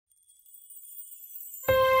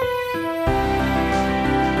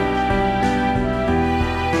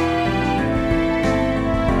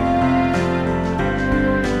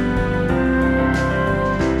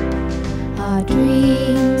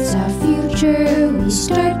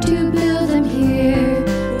start to build them here.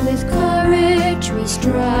 With courage we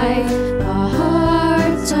strive, our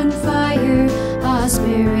hearts on fire, our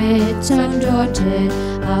spirits undaunted,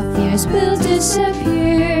 our fears will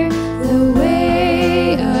disappear. The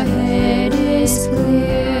way ahead is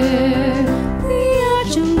clear. We are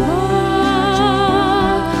Zhenghua,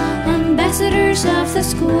 ambassadors of the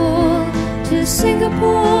school to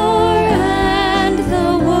Singapore and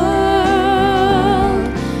the world,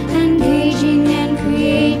 engaging and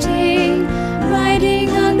creating, riding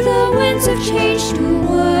on the winds of change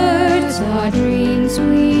towards our dreams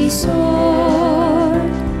we soar.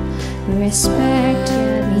 Respect,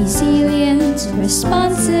 resilience,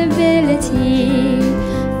 responsibility,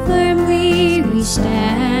 firmly we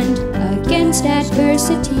stand against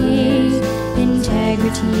adversity.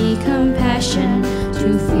 Integrity, compassion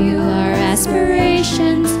to fuel our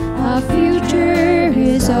aspirations. Our future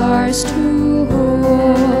is ours to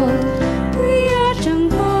hold. We are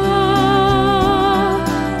Zhenghua,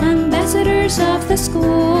 ambassadors of the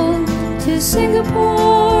school to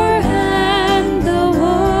Singapore